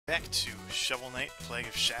Back to Shovel Knight Plague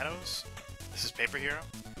of Shadows. This is PaperHero,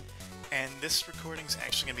 and this recording is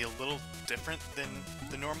actually going to be a little different than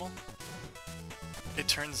the normal. It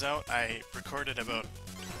turns out I recorded about,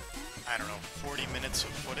 40 minutes of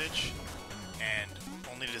footage, and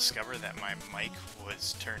only to discover that my mic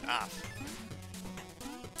was turned off.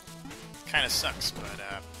 Kinda sucks, but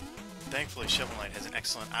thankfully Shovel Knight has an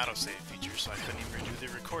excellent autosave feature, so I couldn't even redo the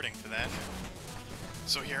recording for that.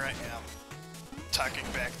 So here I am, talking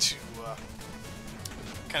back to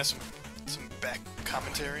kind of some back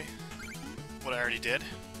commentary, what I already did.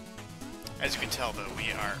 As you can tell, though,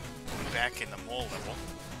 we are back in the mole level.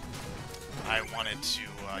 I wanted to,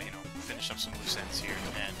 finish up some loose ends here,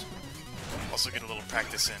 and also get a little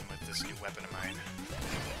practice in with this new weapon of mine.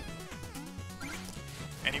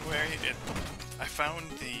 Anyway, I found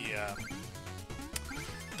the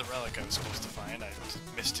relic I was supposed to find. I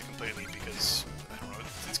missed it completely because, I don't know,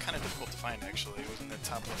 it's kind of difficult to find, actually. It was in the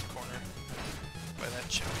top left corner by that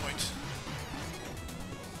checkpoint.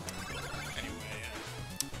 Anyway,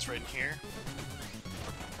 it's right in here.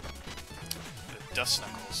 The Dust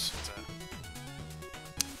Knuckles. It's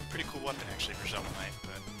a pretty cool weapon, actually, for Shovel Knight,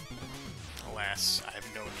 but alas, I have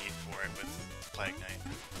no need for it with Plague Knight.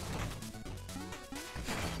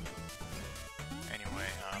 Anyway,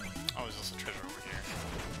 oh, there's also treasure over here.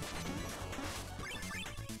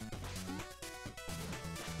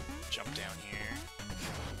 Jump down here.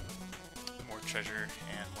 More treasure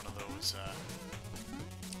and one of those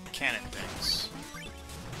cannon things.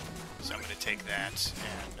 So I'm going to take that,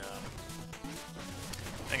 and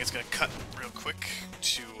I think it's going to cut real quick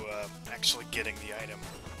to actually getting the item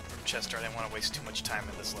from Chester. I didn't want to waste too much time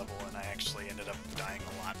in this level, and I actually ended up dying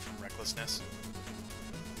a lot from recklessness.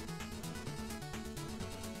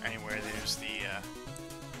 Anyway, there's the,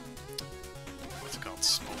 what's it called,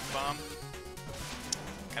 smoke bomb.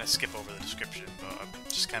 Kind of skip over the description, but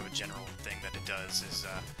just kind of a general thing that it does is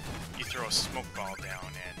you throw a smoke ball down,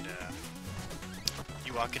 and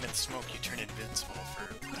you walk into the smoke, you turn invincible for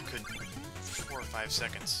a good 4 or 5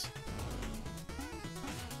 seconds.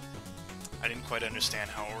 I didn't quite understand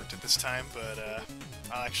how it worked at this time, but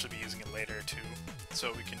I'll actually be using it later too,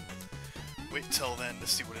 so we can wait till then to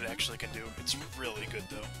see what it actually can do. It's really good,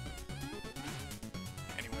 though.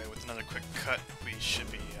 Anyway, with another quick cut, we should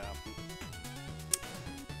be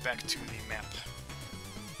back to the map.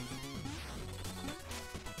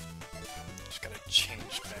 Just gotta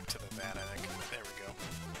change back to the bat, I think. There we go.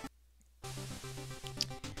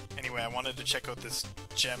 Anyway, I wanted to check out this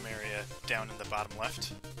gem area down in the bottom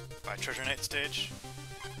left by Treasure Knight stage.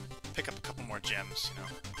 Pick up a couple more gems, you know.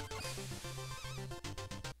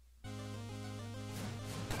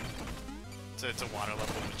 It's a water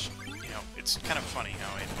level, which, it's kind of funny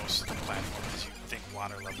how in most of the platforms you think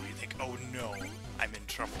water level, you think, oh no, I'm in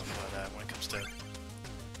trouble, but when it comes to,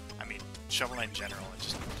 Shovel Knight in general, and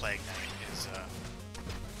just Plague Knight is,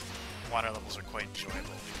 water levels are quite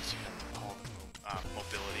enjoyable because you have all the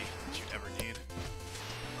mobility that you ever need.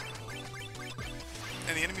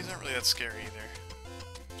 And the enemies aren't really that scary either.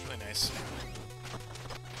 It's really nice.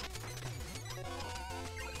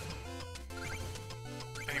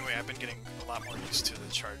 Anyway, I've been getting a lot more used to the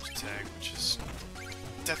charge tag, which has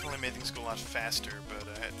definitely made things go a lot faster, but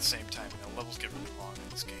at the same time, levels get really long in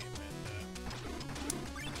this game,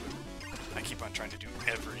 and I keep on trying to do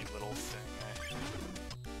every little thing.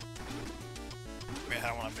 I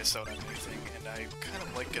don't want to miss out on anything, and I kind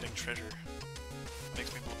of like getting treasure. It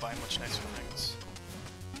makes me able to buy much nicer things.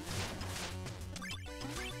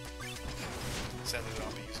 Sadly, I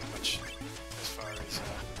won't be using much as far as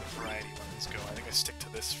variety weapons go. I think I stick to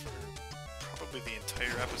this for probably the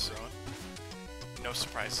entire episode. No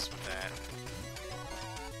surprises with that.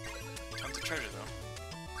 Tons of treasure, though.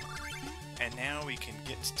 And now we can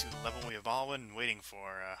get to the level we have all been waiting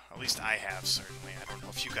for. At least I have, certainly. I don't know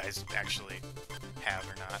if you guys actually have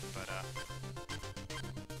or not, but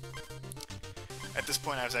at this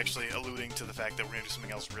point I was actually alluding to the fact that we're going to do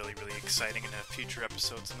something else really, really exciting in a future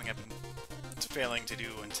episode, something I've been failing to do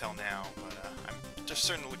until now, but I'm just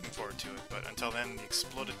certainly looking forward to it. But until then, the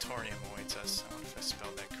Explodatorium awaits us. I wonder if I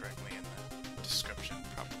spelled that correctly in the description.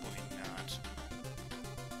 Probably not.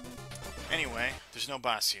 Anyway, there's no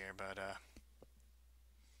boss here, but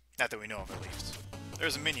not that we know of, at least.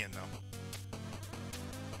 There's a minion, though.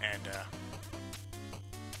 And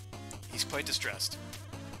he's quite distressed.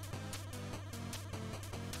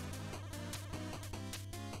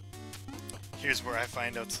 Here's where I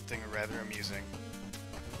find out something rather amusing.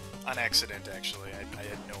 On accident, actually. I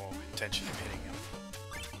had no intention of hitting him.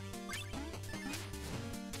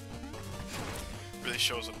 Really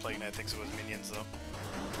shows what Plague Knight thinks of his minions, though.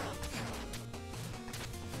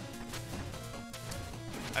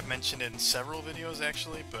 I've mentioned it in several videos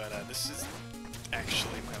actually, but this is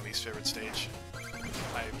actually my least favorite stage.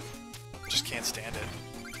 I just can't stand it.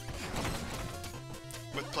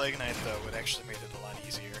 With Plague Knight though, it actually made it a lot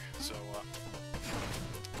easier, so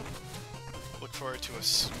look forward to a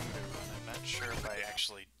smoother run. I'm not sure if I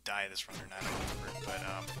actually die this run or not, I don't remember, but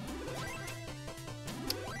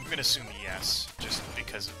I'm gonna assume yes, just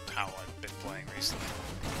because of how I've been playing recently.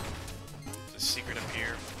 There's a secret up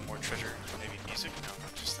here, more treasure, maybe music? No,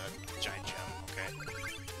 not just that giant gem, okay.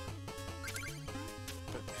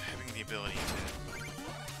 But having the ability to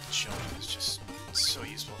jump is just so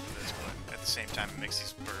useful for this, but at the same time it makes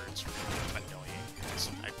these birds really annoying, because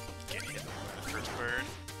I get hit by the first bird,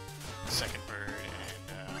 the second bird,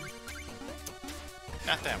 and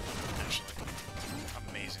not that one, actually.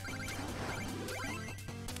 Amazing.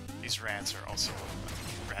 These rats are also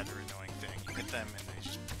a rather annoying thing. You hit them and they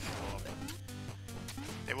just blow up.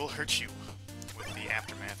 They will hurt you with the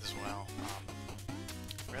aftermath as well.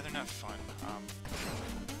 Rather not fun.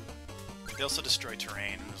 They also destroy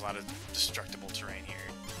terrain, and there's a lot of destructible terrain here.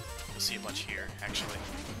 You'll see a bunch here, actually.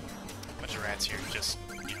 A bunch of rats here, just,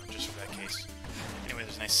 you know, just for that case. Anyway,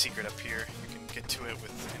 there's a nice secret up here. You can get to it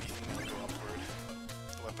with anything that will go upward.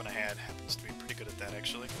 The weapon I had happens to be pretty good at that,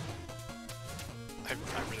 actually. I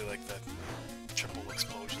really like that triple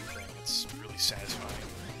explosion thing. It's really satisfying.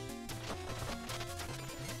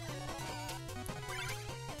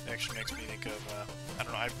 It actually makes me think of, I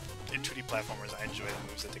don't know, in 2D platformers I enjoy the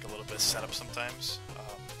moves that take a little bit of setup sometimes.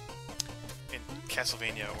 In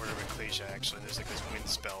Castlevania Order of Ecclesia, actually, there's like this wind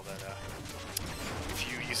spell that, if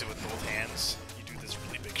you use it with both hands, you do this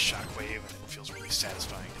really big shockwave, and it feels really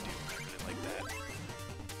satisfying to do. I really like that.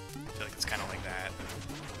 I feel like it's kind of like that.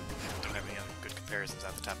 I don't have any other good comparisons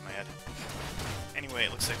off the top of my head. Anyway,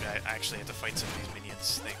 it looks like I actually have to fight some of these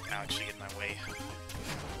minions. They actually get in my way.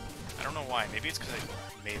 I don't know why. Maybe it's because I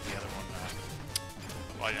made the other one,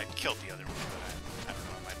 well, I killed the other one, but I don't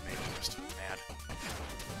know, I might have made the rest of them mad.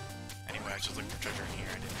 Anyway, I was just looking for treasure in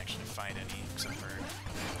here. I didn't actually find any, except for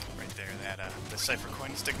right there, that the cipher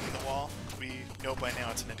coin sticking in the wall. We know by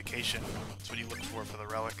now it's an indication. It's what you look for the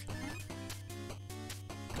relic.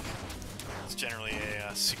 It's generally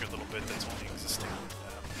a secret little bit that's only existing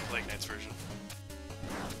in Plague Knight's version.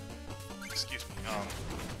 Excuse me.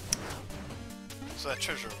 So that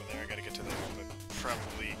treasure over there, I gotta get to there, but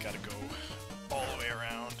probably gotta go all the way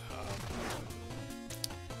around.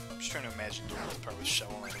 I'm just trying to imagine doing this part with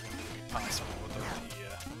Shovel Knight. It wouldn't really be possible without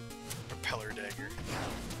the propeller dagger.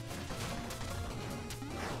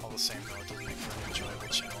 All the same, though, it does make for an enjoyable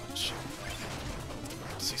challenge.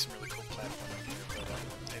 See some really cool platforming here, but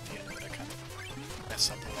at the end of it, I kind of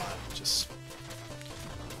mess up a lot. Just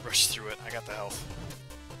rush through it. I got the health.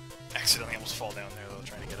 Accidentally almost fall down there, though,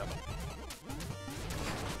 trying to get up.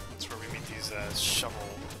 That's where we meet these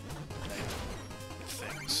shovel knight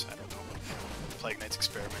things. I don't know. Plague Knight's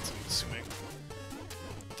experiments, I'm assuming.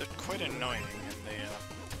 They're quite annoying, and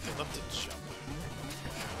they love to jump.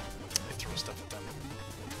 They throw stuff at them.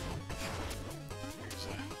 Here's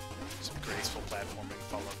some graceful platforming,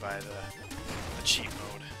 followed by the cheat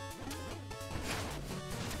mode.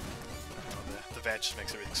 I don't know, the VAT just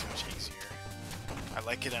makes everything so much easier. I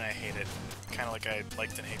like it and I hate it. Kind of like I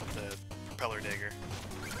liked and hated the propeller dagger.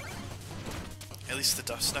 At least the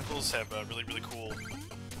Dust Knuckles have a really, really cool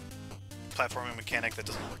platforming mechanic that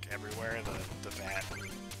doesn't work everywhere. The VAT,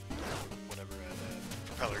 whatever, the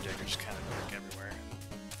propeller dagger just kind of work everywhere.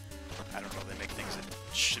 I don't know, they make things that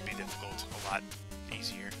should be difficult a lot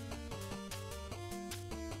easier.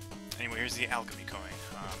 Anyway, here's the alchemy coin.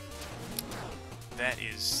 That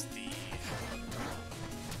is the...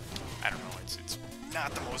 I don't know, it's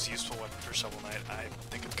not the most useful weapon for Shovel Knight. I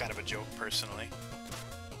think it's kind of a joke, personally.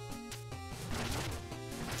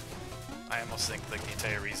 I almost think like the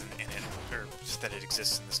entire reason in it, or that it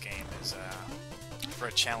exists in this game, is for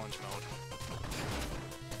a challenge mode.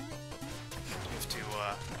 You have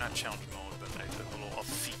to, not challenge mode, but like a little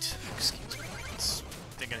feat, excuse me.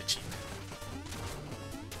 They're gonna cheat.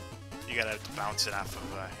 You gotta bounce it off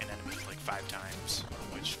of an enemy like 5 times,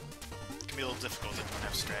 which can be a little difficult if you don't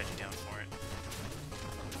have strategy down for it.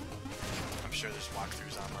 I'm sure there's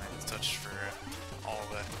walkthroughs online and such for all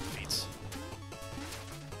the feats.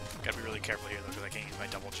 Gotta be really careful here though, because I can't use my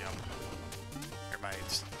double jump. Or my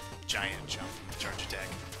giant jump, charge attack.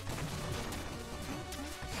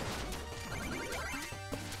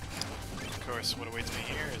 Of course, what awaits me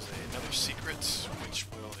here is another secret, which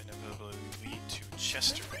will inevitably lead to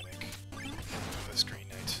Chester Mimic of this Green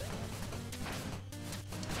Knight.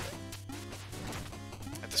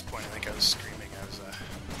 At this point, I think I was screaming. I was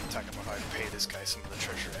talking about how I'd pay this guy some of the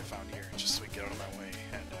treasure I found here, just so he'd get out of my way,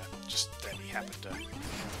 and just then he happened to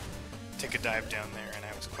take a dive down there, and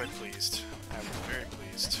I was quite pleased. I was very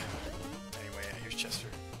pleased. Anyway, here's Chester.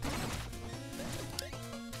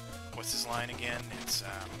 What's his line again? It's,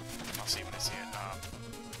 I'll see when I see it.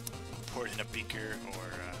 Poured in a beaker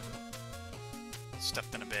or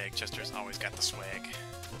stuffed in a bag. Chester's always got the swag.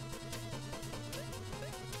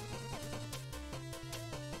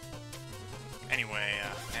 Anyway,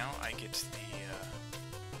 now I get the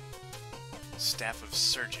Staff of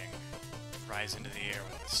Surging. Rise into the air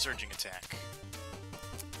with a surging attack.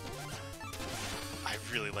 I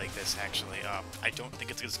really like this, actually. I don't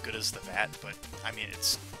think it's as good as the VAT, but, I mean,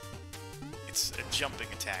 it's a jumping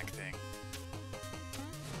attack thing.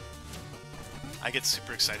 I get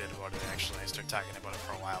super excited about it, actually. I start talking about it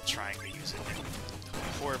for a while, trying to use it, and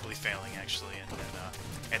horribly failing, actually, and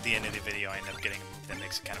then at the end of the video I end up getting a move that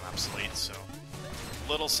makes it kind of obsolete, so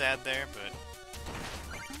a little sad there, but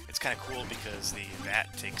it's kind of cool because the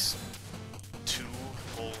VAT takes 2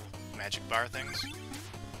 whole magic bar things,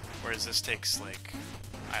 whereas this takes, like,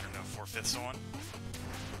 I don't know, 4/5 of one.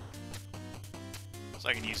 So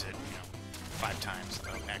I can use it, you know, 5 times,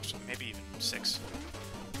 without actually, maybe even 6,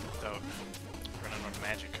 without running out of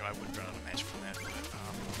magic. I would run out of magic from that, but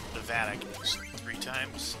the VAT I can use 3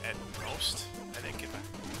 times at most, I think, if I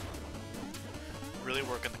really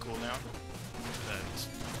work on the cooldown,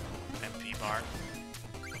 the MP bar.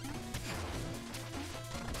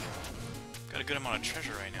 Got a good amount of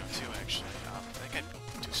treasure right now, too, actually. I think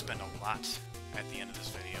I do spend a lot at the end of this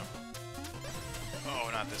video. Oh,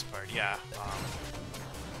 not this part, yeah.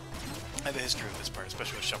 I have a history of this part,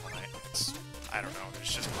 especially with Shovel Knight. It's, I don't know,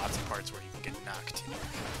 there's just lots of parts where you can get knocked in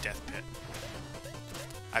a death pit.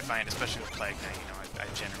 I find, especially with Plague Knight, you know, I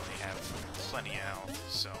generally have plenty of health,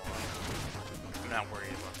 so I'm not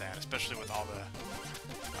worried about that, especially with all the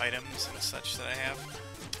items and such that I have.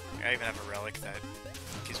 I even have a relic that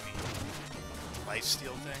gives me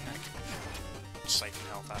lifesteal thing. I can siphon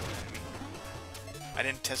health out of an enemy. I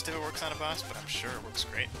didn't test if it works on a boss, but I'm sure it works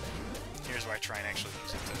great. Here's where I try and actually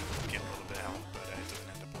use it to get a little bit of health, but it doesn't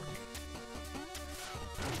end up working.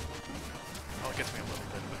 Well, it gets me a little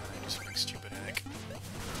bit, but then I do something stupid, I think.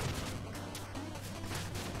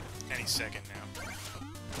 Any second now.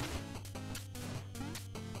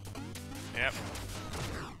 Yep.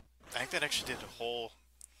 I think that actually did a whole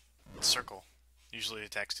circle. Usually it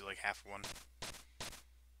attacks do like half one.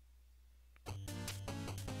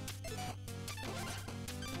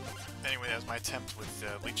 Anyway, that was my attempt with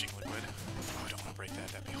leeching liquid. Oh, I don't want to break that,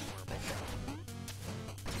 that'd be horrible.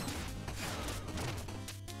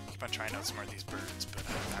 Keep on trying to outsmart these birds, but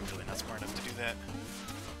I'm really not smart enough to do that.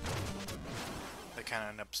 They kind of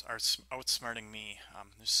end up outsmarting me.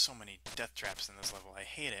 There's so many death traps in this level, I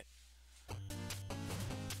hate it.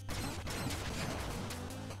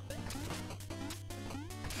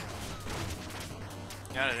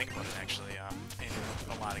 Now that I think about it, actually,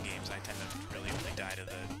 in a lot of games I tend to really only die to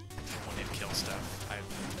the one-hit kill stuff.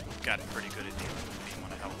 I've gotten pretty good at dealing with being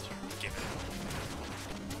one of health given.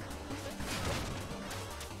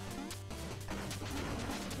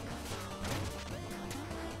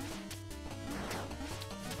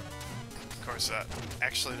 Of course,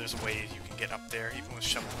 actually there's a way you can get up there, even with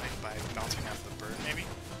Shovel Knight, by bouncing off the bird, maybe?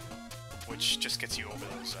 Which just gets you over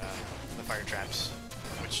those, the fire traps,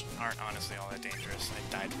 which aren't honestly all that dangerous.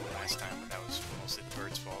 I died from it last time, but that was mostly the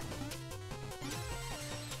bird's fault.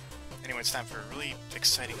 Anyway, it's time for a really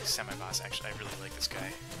exciting semi-boss, actually. I really like this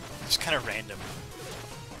guy. Just kind of random.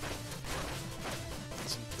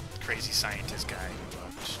 Some crazy scientist guy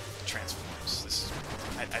who just transforms. This is,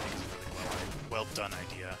 I think it's a really well done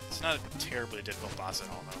idea. It's not a terribly difficult boss at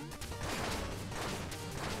all, though.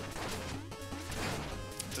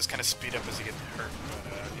 It does kind of speed up as you get hurt, but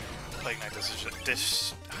you know, Plague Knight does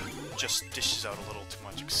just dishes out a little too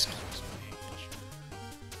much. Excuse me.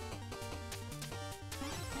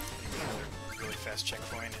 Another really fast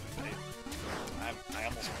checkpoint, and I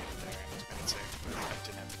almost made it there. I almost made it safe, but I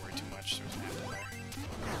didn't have to worry too much. There was an apple there.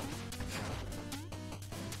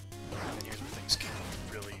 And here's where things get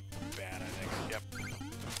really bad, I think. Yep.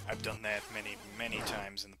 I've done that many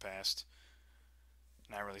times in the past.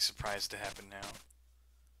 Not really surprised to happen now.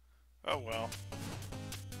 Oh well.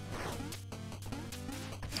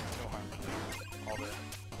 No harm really. All the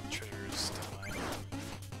treasures still alive.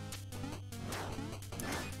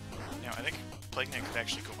 Now, I think Plague Knight could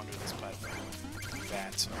actually go under this platform with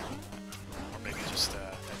that. Or maybe just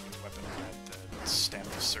that new weapon the Staff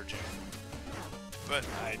of Surging. But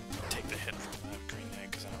I take the hit from the Green Knight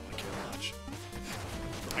because I don't really care that much.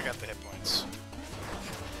 I got the hit points.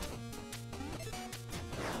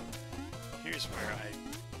 Here's where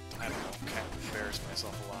I don't know, kind of embarrass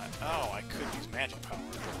myself a lot. Oh, I could use magic power,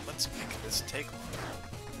 but let's make this take longer.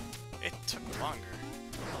 It took longer.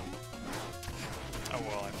 Oh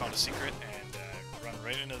well, I found a secret and run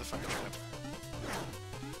right into the fire trap.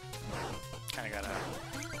 Kinda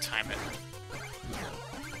gotta time it.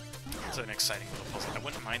 It's an exciting little puzzle. I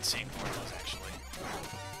wouldn't mind seeing more of those, actually.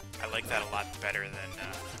 I like that a lot better than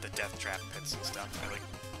the death trap pits and stuff. I like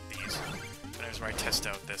these. But here's where I test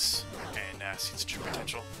out this and see its true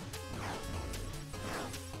potential.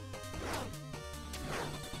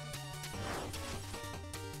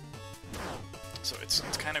 So it's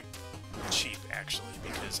kind of cheap, actually,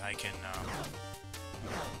 because I can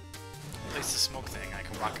place the smoke thing, I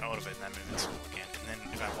can walk out of it and then move invincible again. And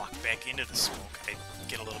then if I walk back into the smoke, I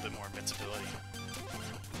get a little bit more invincibility.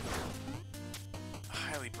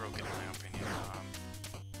 Highly broken, in my opinion.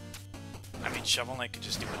 I mean, Shovel Knight could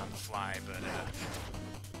just do it on the fly, but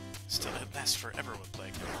still, it lasts forever with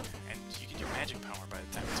Plague Knight. And you get your magic power by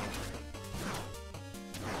the time it's over.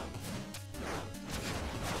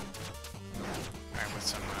 Alright, with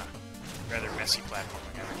some rather messy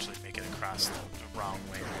platforming, I actually make it across the wrong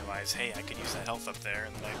way and realize, hey, I could use that health up there,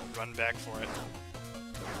 and then I run back for it.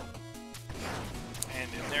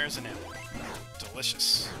 And in there's an apple.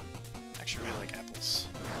 Delicious. Actually, really like apples.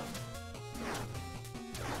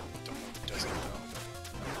 Don't know who doesn't, though.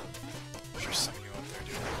 I'm sure some of you out there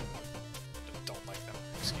do. Don't like them.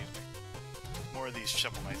 Excuse me. More of these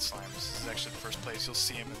Shovel Knight slimes. This is actually the first place you'll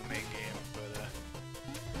see them in the main game, but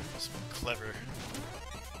some clever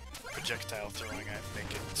projectile throwing, I think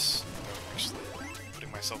it's actually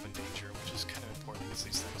putting myself in danger, which is kind of important against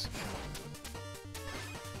these things.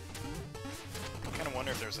 I kind of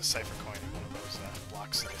wonder if there's a cipher coin in one of those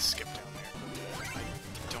blocks that I skipped down there, but I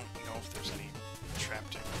don't know if there's any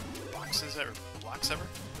trapped boxes or blocks ever.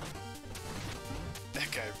 That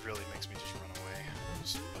guy really makes me just run away.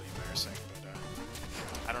 It's really embarrassing, but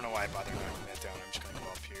I don't know why I bothered knocking that down. I'm just going to go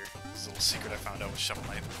up here. This is a little secret I found out with Shovel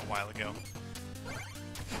Knight a while ago.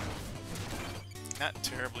 Not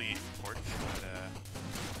terribly important, but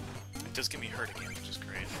it does get me hurt again, which is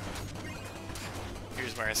great.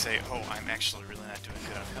 Here's where I say, oh, I'm actually really not doing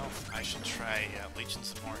good on health. I should try leeching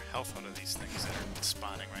some more health out of these things that are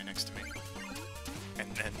spawning right next to me.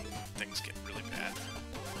 And then things get really bad.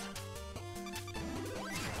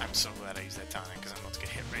 I'm so glad I used that tonic, because I'm about to get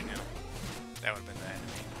hit right now. That would have been the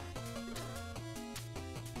enemy.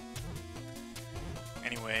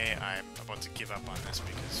 Anyway, I'm about to give up on this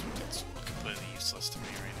because it's completely useless to me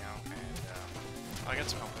right now, and I got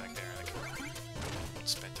some help back there. I can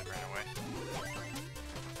spent it right away.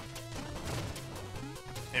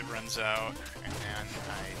 It runs out, and then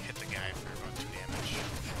I hit the guy for about 2 damage.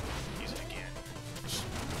 Use it again. Just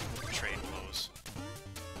trade blows.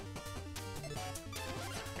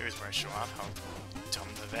 Here's where I show off how dumb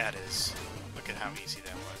that is. Look at how easy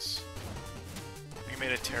that was. We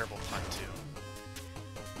made a terrible pun too.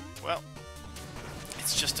 Well,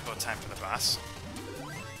 it's just about time for the boss.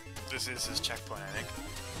 This is his checkpoint, I think.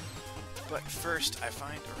 But first, I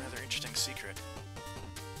find a rather interesting secret.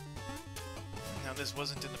 Now, this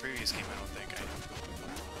wasn't in the previous game, I don't think.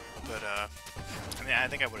 But, I mean, I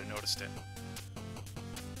think I would have noticed it.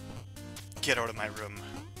 Get out of my room.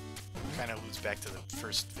 Kind of alludes back to the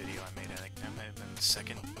first video I made. I think that might have been the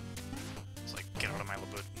second. It's like, get out of my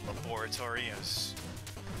laboratory. I was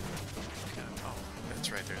kind of, oh,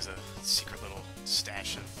 that's right, there's a secret little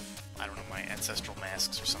stash of, I don't know, my ancestral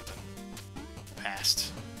masks or something.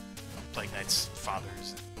 Past Plague Knight's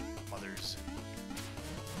fathers and mothers.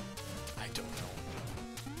 I don't know.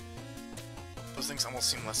 Those things almost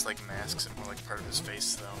seem less like masks and more like part of his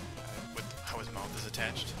face, though, with how his mouth is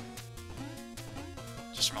attached.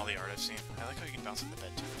 Just from all the art I've seen. I like how you can bounce off the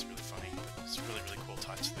bed, too. It's really funny. It's a really, really cool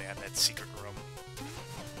touch. They have that secret room.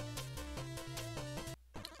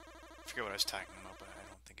 I forget what I was talking about, but I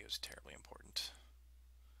don't think it was terribly important.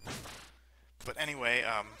 But anyway,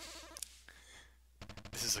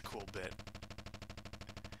 this is a cool bit.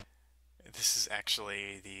 This is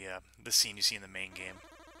actually the scene you see in the main game.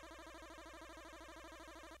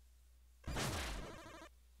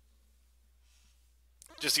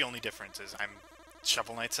 Just the only difference is I'm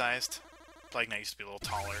Shovel Knight sized. Plague Knight used to be a little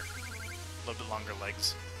taller, a little bit longer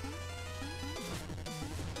legs.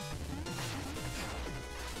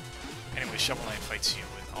 Anyway, Shovel Knight fights you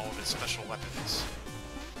with all of his special weapons,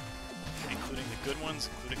 including the good ones,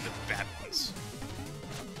 including the bad ones.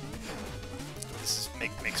 This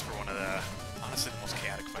makes for one of the, honestly, the most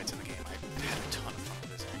chaotic fights in the game. I had a ton of fun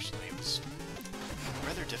with this, actually. It was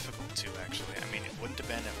rather difficult, too, actually. I mean, it wouldn't have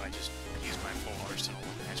been if I just used my full arsenal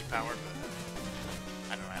of magic power, but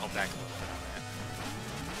I don't know, I held back a little bit on that.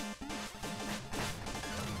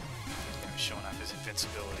 I'm showing off his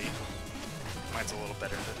invincibility. Mine's a little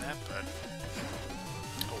better than that, but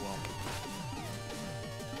oh well.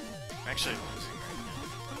 actually losing right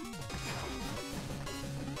now.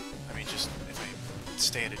 I mean, just if I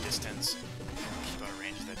stay at a distance and keep out of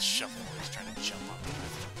range of that shovel he's trying to jump on me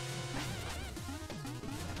with.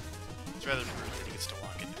 It's rather rude that he gets to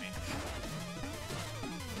walk into me.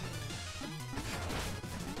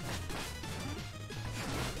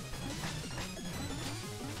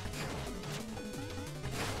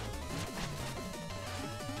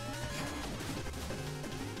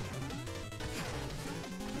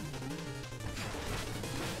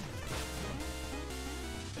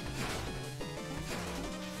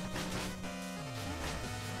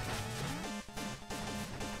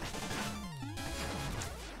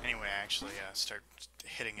 Actually start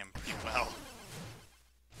hitting him pretty well.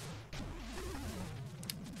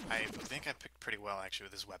 I think I picked pretty well actually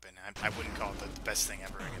with his weapon. I wouldn't call it the best thing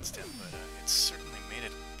ever against him, but it certainly made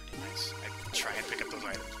it pretty nice. I try and pick up those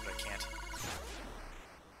items, but I can't.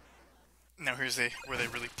 Now here's where they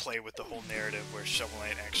really play with the whole narrative, where Shovel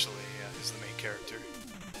Knight actually is the main character.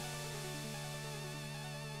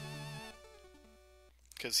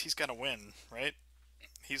 Because he's got to win, right?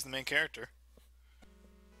 He's the main character.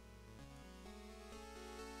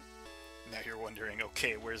 Now you're wondering,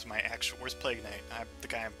 okay, where's Plague Knight? I'm the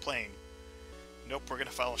guy I'm playing. Nope, we're gonna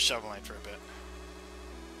follow Shovel Knight for a bit.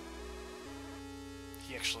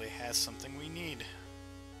 He actually has something we need.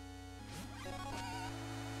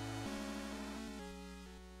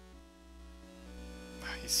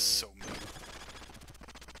 He's so mean.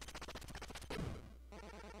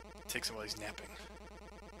 Takes him while he's napping.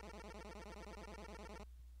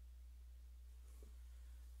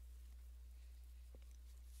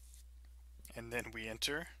 And then we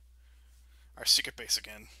enter our secret base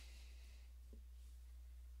again.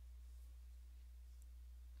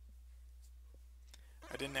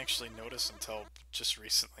 I didn't actually notice until just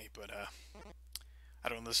recently, but I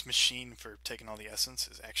don't know, this machine for taking all the essence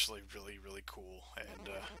is actually really, really cool. And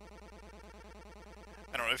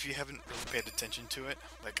I don't know if you haven't really paid attention to it,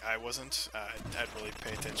 like I wasn't. I'd really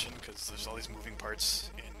pay attention because there's all these moving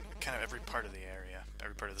parts in kind of every part of the area,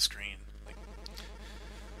 every part of the screen. Like,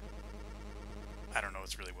 I don't know,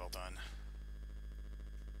 it's really well done.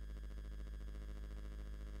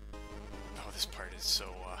 Oh, this part is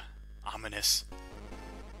so ominous.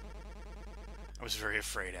 I was very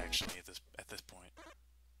afraid actually at this point.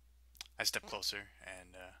 I step closer and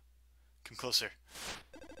come closer.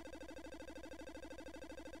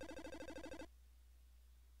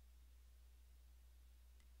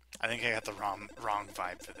 I think I got the wrong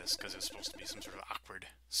vibe for this because it was supposed to be some sort of awkward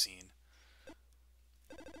scene.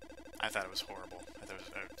 I thought it was horrible. I thought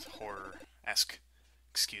it was horror-esque.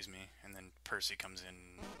 Excuse me. And then Percy comes in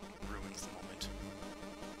and ruins the moment.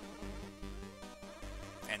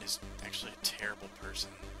 And is actually a terrible person.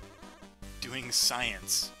 Doing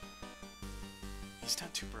science. He's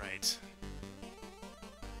not too bright.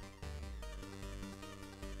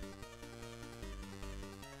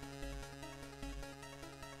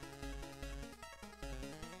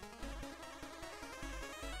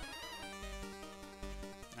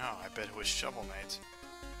 Oh, I bet it was Shovel Knight.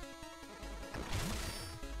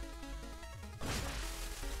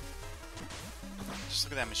 Just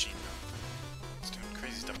look at that machine though. It's doing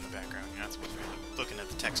crazy stuff in the background. You're not supposed to be looking at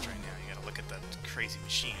the text right now. You gotta look at that crazy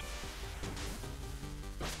machine.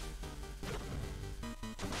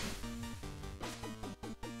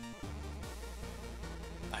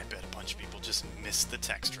 I bet a bunch of people just missed the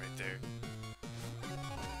text right there. I'm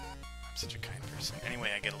such a kind person. Anyway,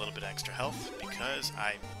 I get a little bit extra health because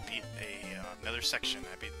I beat another section.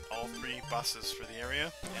 I beat all 3 bosses for the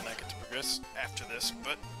area, and I get to progress after this,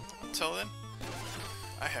 but until then,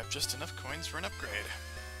 I have just enough coins for an upgrade.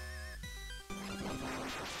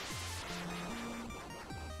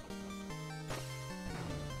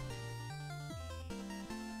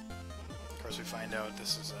 Of course, we find out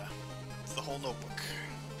this is the whole notebook.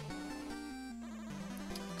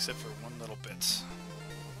 Except for one little bit.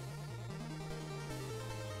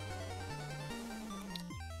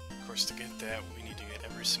 Of course, to get that, we need to get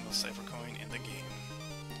every single cipher coin in the game.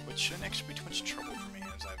 Which shouldn't actually be too much trouble for me,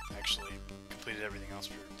 as I've actually completed everything else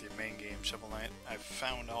for the main game, Shovel Knight. I've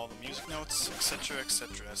found all the music notes, etc.,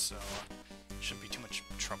 etc., so shouldn't be too much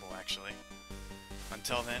trouble, actually.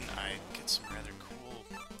 Until then, I get some rather cool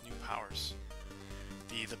new powers.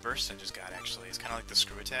 The burst I just got, actually, is kind of like the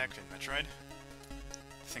screw attack in Metroid.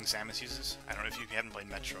 The thing Samus uses. I don't know if you haven't played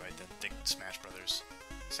Metroid, then think Smash Brothers.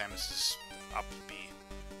 Samus is up B.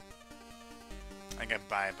 I think I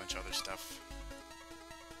buy a bunch of other stuff.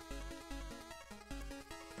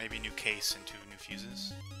 Maybe a new case and 2 new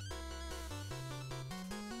fuses.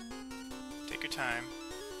 Take your time.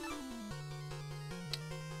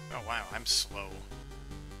 Oh wow, I'm slow.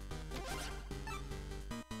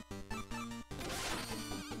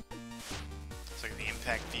 It's like the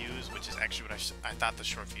impact fuse, which is actually what I thought the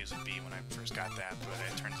short fuse would be when I first got that, but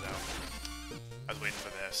it turns out I was waiting for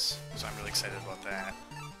this, so I'm really excited about that.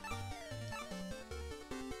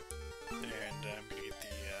 And I'm gonna get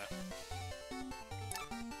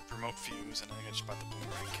the remote fuse, and I think I just bought the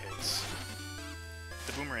boomerang case.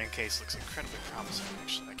 The boomerang case looks incredibly promising,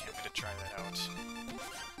 actually. I can't wait to try that out.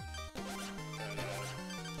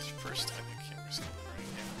 But first, I think we're just gonna boomerang.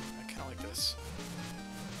 Yeah, I kind of like this.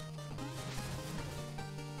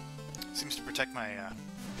 Seems to protect my, I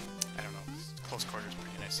don't know, close quarters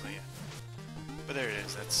pretty nicely. But there it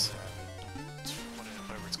is. That's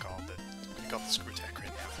whatever it's called. We call it the screw tack right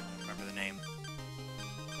now. I don't remember the name.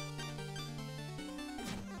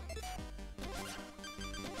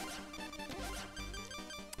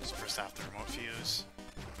 So first off, the remote fuse.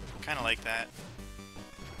 Kind of like that.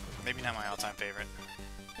 Maybe not my all-time favorite.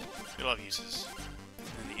 We love uses. And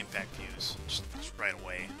then the impact fuse, just right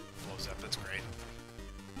away blows up. That's great.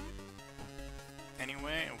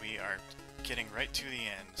 Anyway, we are getting right to the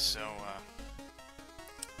end, so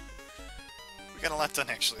we got a lot done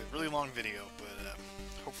actually. Really long video, but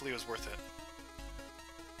hopefully it was worth it.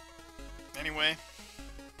 Anyway,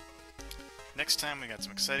 next time we got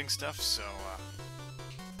some exciting stuff, so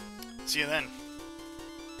see you then.